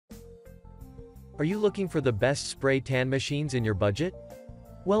Are you looking for the best spray tan machines in your budget?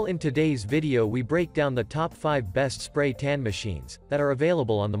 Well, in today's video we break down the top 5 best spray tan machines that are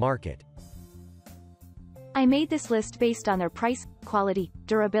available on the market. I made this list based on their price, quality,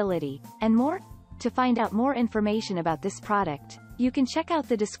 durability, and more. To find out more information about this product, you can check out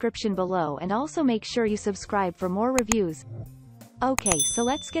the description below and also make sure you subscribe for more reviews. Okay, so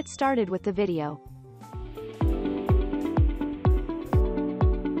let's get started with the video.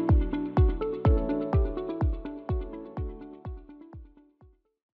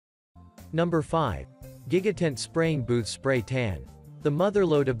 Number 5. Gigatent Spraying Booth Spray Tan. The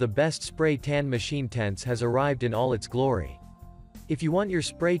motherlode of the best spray tan machine tents has arrived in all its glory. If you want your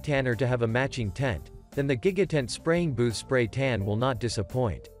spray tanner to have a matching tent, then the Gigatent Spraying Booth Spray Tan will not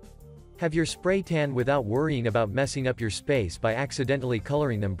disappoint. Have your spray tan without worrying about messing up your space by accidentally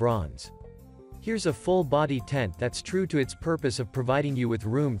coloring them bronze. Here's a full-body tent that's true to its purpose of providing you with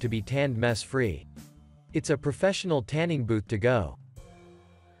room to be tanned mess-free. It's a professional tanning booth to go.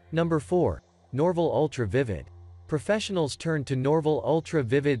 Number 4. Norval Ultra Vivid. Professionals turn to Norval Ultra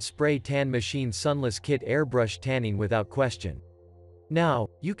Vivid Spray Tan Machine Sunless Kit Airbrush Tanning without question. Now,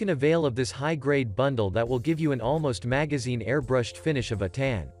 you can avail of this high-grade bundle that will give you an almost magazine airbrushed finish of a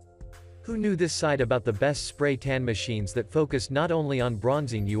tan. Who knew this side about the best spray tan machines that focus not only on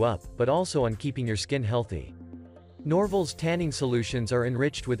bronzing you up, but also on keeping your skin healthy? Norval's tanning solutions are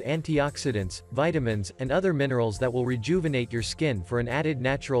enriched with antioxidants, vitamins, and other minerals that will rejuvenate your skin for an added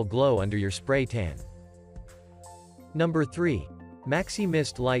natural glow under your spray tan. Number 3. Maxi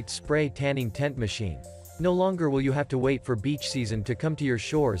Mist Lite Spray Tanning Tent Machine. No longer will you have to wait for beach season to come to your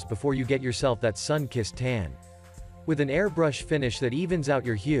shores before you get yourself that sun-kissed tan. With an airbrush finish that evens out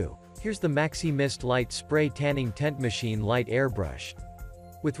your hue, here's the Maxi Mist Lite Spray Tanning Tent Machine Lite Airbrush.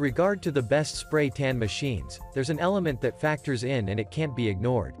 With regard to the best spray tan machines, there's an element that factors in and it can't be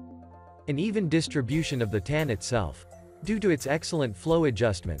ignored. An even distribution of the tan itself. Due to its excellent flow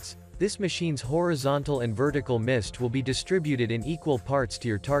adjustments, this machine's horizontal and vertical mist will be distributed in equal parts to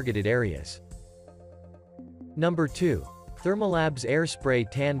your targeted areas. Number 2. Thermalabs Air Spray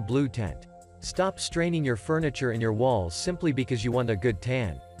Tan Blue Tent. Stop straining your furniture and your walls simply because you want a good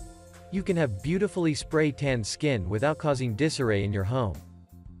tan. You can have beautifully spray tanned skin without causing disarray in your home.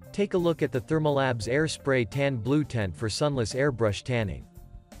 Take a look at the Thermalabs Air Spray Tan Blue Tent for sunless airbrush tanning.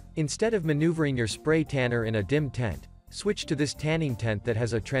 Instead of maneuvering your spray tanner in a dim tent, switch to this tanning tent that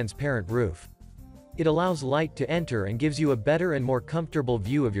has a transparent roof. It allows light to enter and gives you a better and more comfortable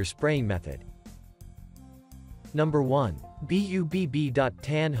view of your spraying method. Number 1.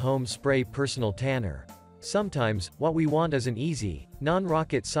 b.tan Home Spray Personal Tanner. Sometimes, what we want is an easy,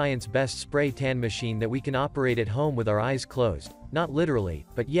 non-rocket science best spray tan machine that we can operate at home with our eyes closed. Not literally,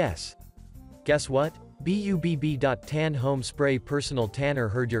 but yes. Guess what? b.tan Home Spray Personal Tanner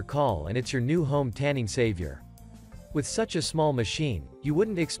heard your call and it's your new home tanning savior. With such a small machine, you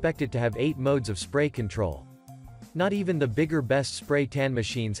wouldn't expect it to have 8 modes of spray control. Not even the bigger best spray tan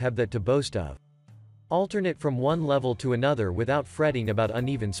machines have that to boast of. Alternate from one level to another without fretting about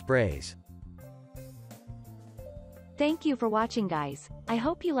uneven sprays. Thank you for watching, guys. I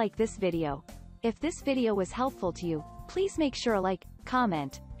hope you like this video. If this video was helpful to you, please make sure to like,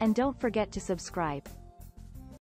 comment, and don't forget to subscribe.